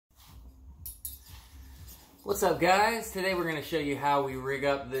What's up, guys? Today we're going to show you how we rig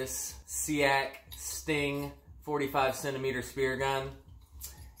up this Seac Sting 45 centimeter spear gun.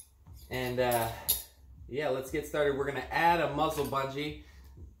 And yeah, let's get started. We're going to add a muzzle bungee.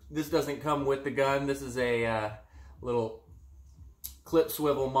 This doesn't come with the gun. This is a little clip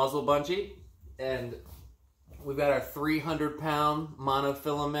swivel muzzle bungee. And we've got our 300-pound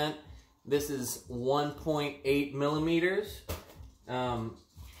monofilament. This is 1.8 millimeters.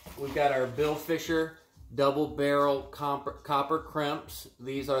 We've got our billfisher double barrel copper crimps.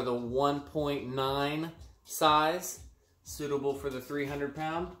 These are the 1.9 size, suitable for the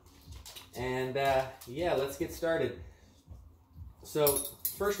 300-pound. And yeah, let's get started. So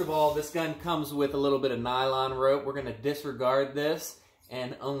first of all, this gun comes with a little bit of nylon rope. We're going to disregard this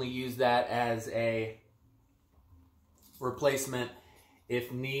and only use that as a replacement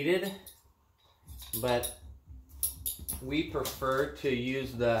if needed. But we prefer to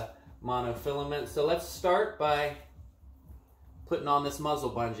use the monofilament. So let's start by putting on this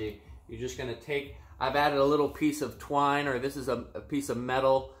muzzle bungee. You're just going to take, I've added a little piece of twine, or this is a piece of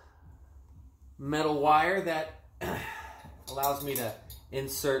metal wire that allows me to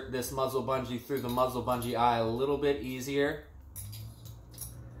insert this muzzle bungee through the muzzle bungee eye a little bit easier.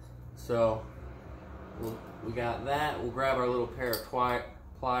 So we got that. We'll grab our little pair of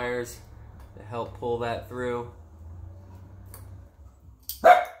pliers to help pull that through.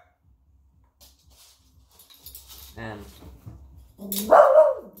 And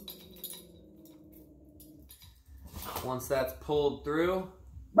once that's pulled through,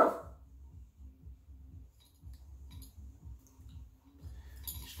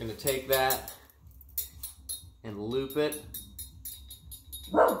 just going to take that and loop it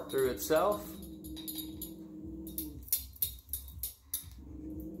through itself.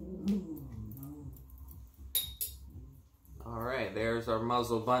 All right, there's our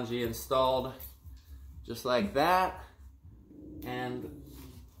muzzle bungee installed just like that. And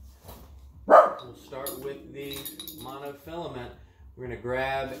we'll start with the monofilament. We're going to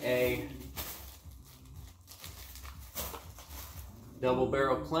grab a double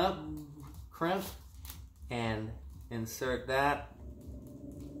barrel crimp and insert that.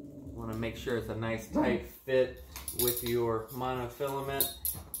 You want to make sure it's a nice tight fit with your monofilament.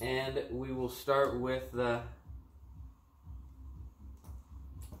 And we will start with the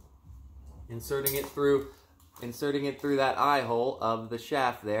inserting it through that eye hole of the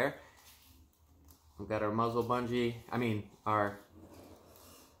shaft there. We've got our muzzle bungee, our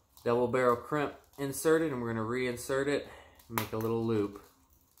double barrel crimp inserted, and we're going to reinsert it and make a little loop.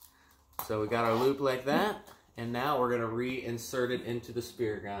 So we got our loop like that, and now we're going to reinsert it into the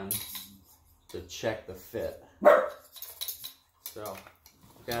spear gun to check the fit. So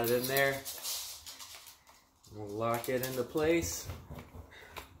got it in there. We'll lock it into place.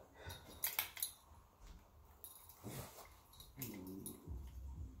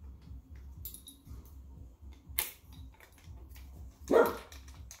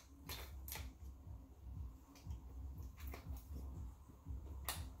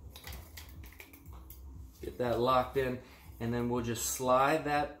 Get that locked in, and then we'll just slide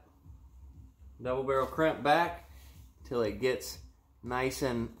that double barrel crimp back till it gets nice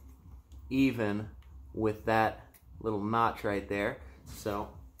and even with that little notch right there. So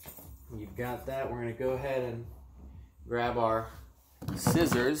you've got that. We're going to go ahead and grab our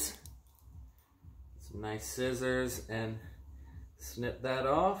scissors, some nice scissors, and snip that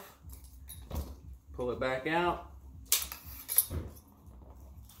off, pull it back out.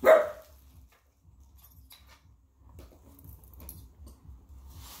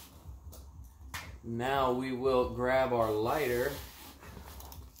 Now we will grab our lighter,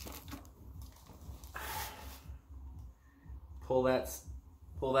 pull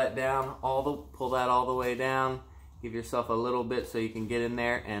that down, pull that all the way down. Give yourself a little bit so you can get in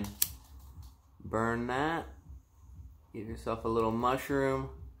there and burn that. Give yourself a little mushroom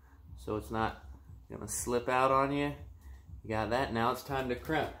so it's not gonna slip out on you. You got that. Now it's time to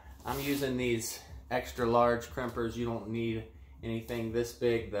crimp. I'm using these extra large crimpers. You don't need anything this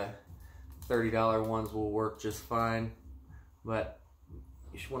big. The $30 ones will work just fine, but you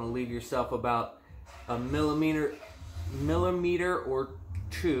just want to leave yourself about a millimeter or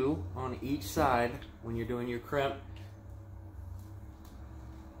two on each side when you're doing your crimp,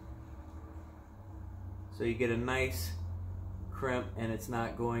 so you get a nice crimp and it's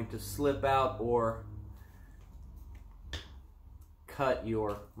not going to slip out or cut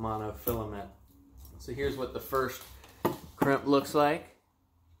your monofilament. So here's what the first crimp looks like.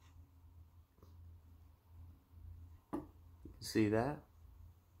 See that?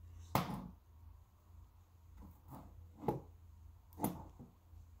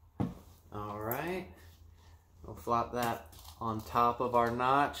 All right. flop that on top of our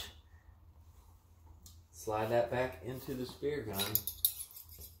notch. Slide that back into the spear gun.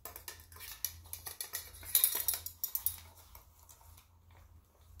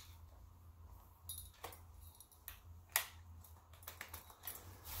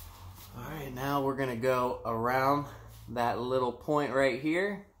 Alright, now we're going to go around that little point right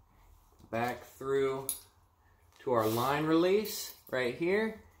here, back through to our line release right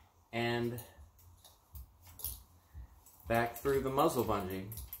here, and back through the muzzle bungee.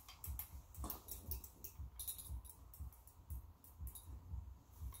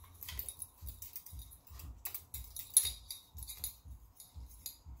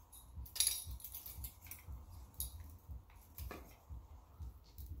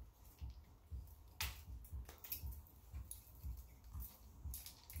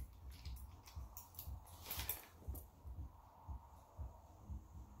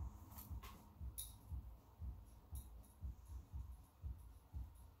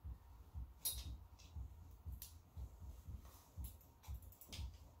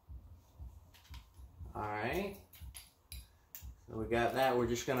 Alright, so we got that. We're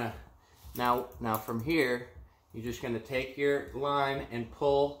just gonna, now from here, you're just gonna take your line and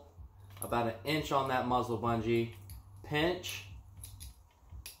pull about 1 inch on that muzzle bungee, pinch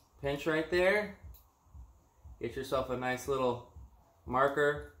right there, get yourself a nice little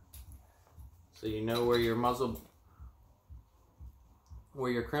marker so you know where your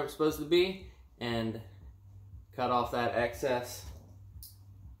crimp's supposed to be, and cut off that excess.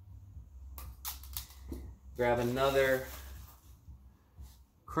 Grab another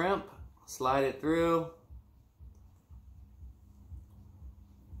crimp, slide it through,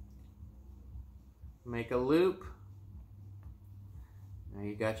 make a loop. Now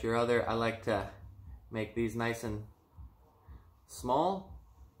you got your other, I like to make these nice and small,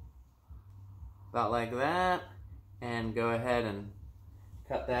 about like that, and go ahead and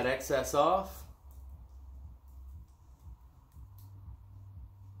cut that excess off.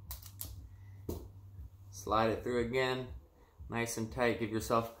 Slide it through again, nice and tight. Give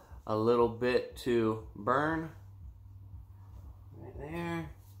yourself a little bit to burn. Right there.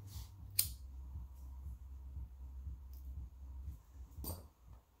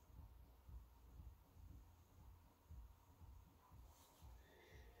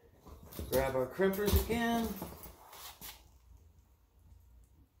 Grab our crimpers again.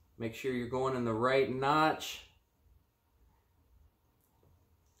 Make sure you're going in the right notch.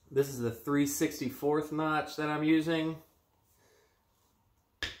 This is the 3/64 notch that I'm using.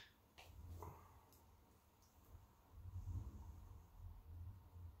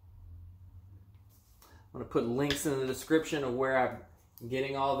 I'm going to put links in the description of where I'm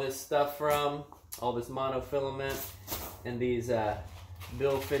getting all this stuff from, all this monofilament and these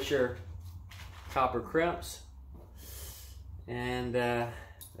billfisher copper crimps. And there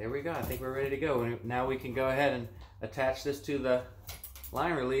we go. I think we're ready to go. Now we can go ahead and attach this to the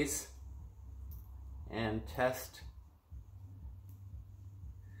line release and test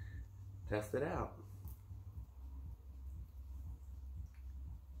it out.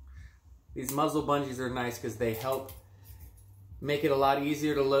 These muzzle bungees are nice because they help make it a lot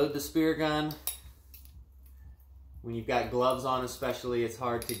easier to load the spear gun. When you've got gloves on especially, it's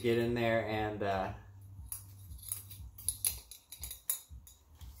hard to get in there and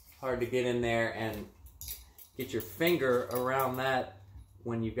get your finger around that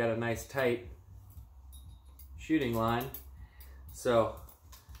when you've got a nice tight shooting line. So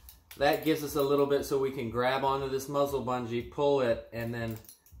that gives us a little bit so we can grab onto this muzzle bungee, pull it, and then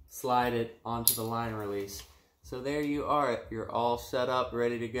slide it onto the line release. So there you are. You're all set up,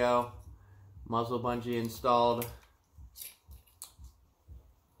 ready to go. Muzzle bungee installed.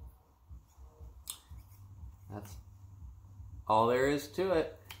 That's all there is to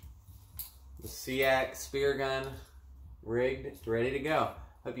it. The Seac Speargun rigged, ready to go.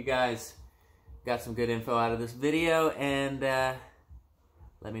 Hope you guys got some good info out of this video, and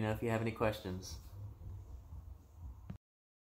let me know if you have any questions.